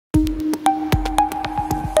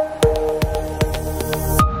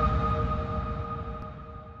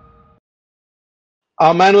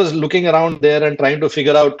Our man was looking around there and trying to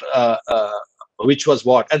figure out which was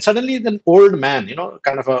what. And suddenly, an old man,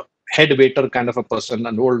 kind of a head waiter kind of a person,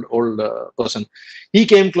 an old person, he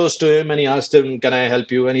came close to him and he asked him, "Can I help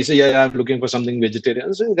you?" And he said, "Yeah, I'm looking for something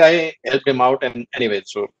vegetarian." So the guy helped him out. And anyway,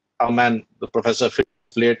 so our man, the professor,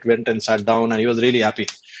 plate, went and sat down, and he was really happy.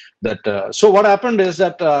 That so what happened is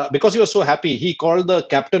that because he was so happy, he called the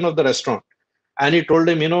captain of the restaurant and he told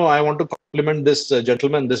him, I want to compliment this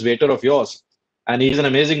gentleman, this waiter of yours, and he's an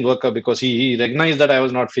amazing worker because he recognized that I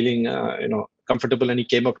was not feeling comfortable, and he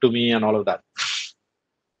came up to me and all of that.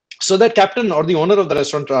 So that captain, or the owner of the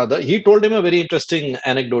restaurant rather, he told him a very interesting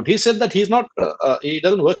anecdote. He said that he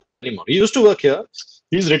doesn't work anymore. He used to work here.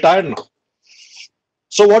 He's retired now.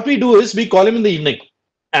 So what we do is we call him in the evening,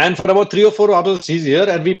 and for about 3 or 4 hours he's here,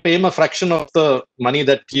 and we pay him a fraction of the money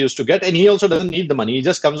that he used to get. And he also doesn't need the money. He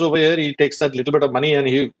just comes over here, he takes that little bit of money, and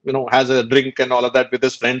he has a drink and all of that with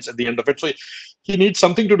his friends at the end of it. So he needs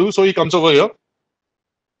something to do, so he comes over here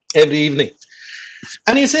every evening.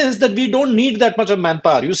 And he says that we don't need that much of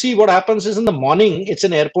manpower. You see, what happens is in the morning, it's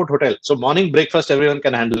an airport hotel. So morning breakfast, everyone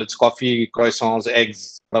can handle. It's coffee, croissants,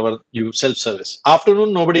 eggs, whatever, you self-service.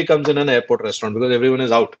 Afternoon, nobody comes in an airport restaurant because everyone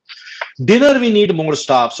is out. Dinner, we need more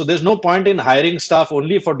staff. So there's no point in hiring staff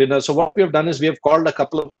only for dinner. So what we have done is we have called a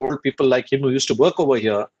couple of old people like him who used to work over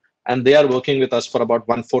here, and they are working with us for about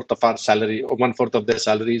 1/4 of our salary, or 1/4 of their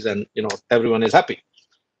salaries, and everyone is happy.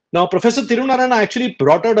 Now, Professor Tirunarayan actually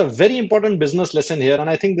brought out a very important business lesson here, and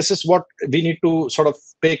I think this is what we need to sort of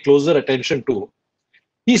pay closer attention to.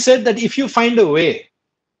 He said that if you find a way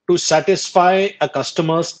to satisfy a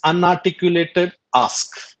customer's unarticulated ask,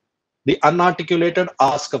 the unarticulated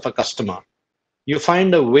ask of a customer, you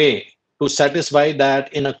find a way to satisfy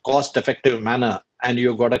that in a cost-effective manner, and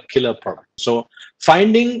you've got a killer product. So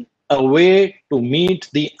finding a way to meet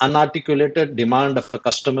the unarticulated demand of a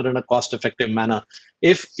customer in a cost-effective manner,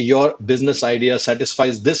 if your business idea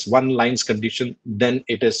satisfies this one line's condition, then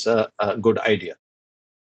it is a good idea.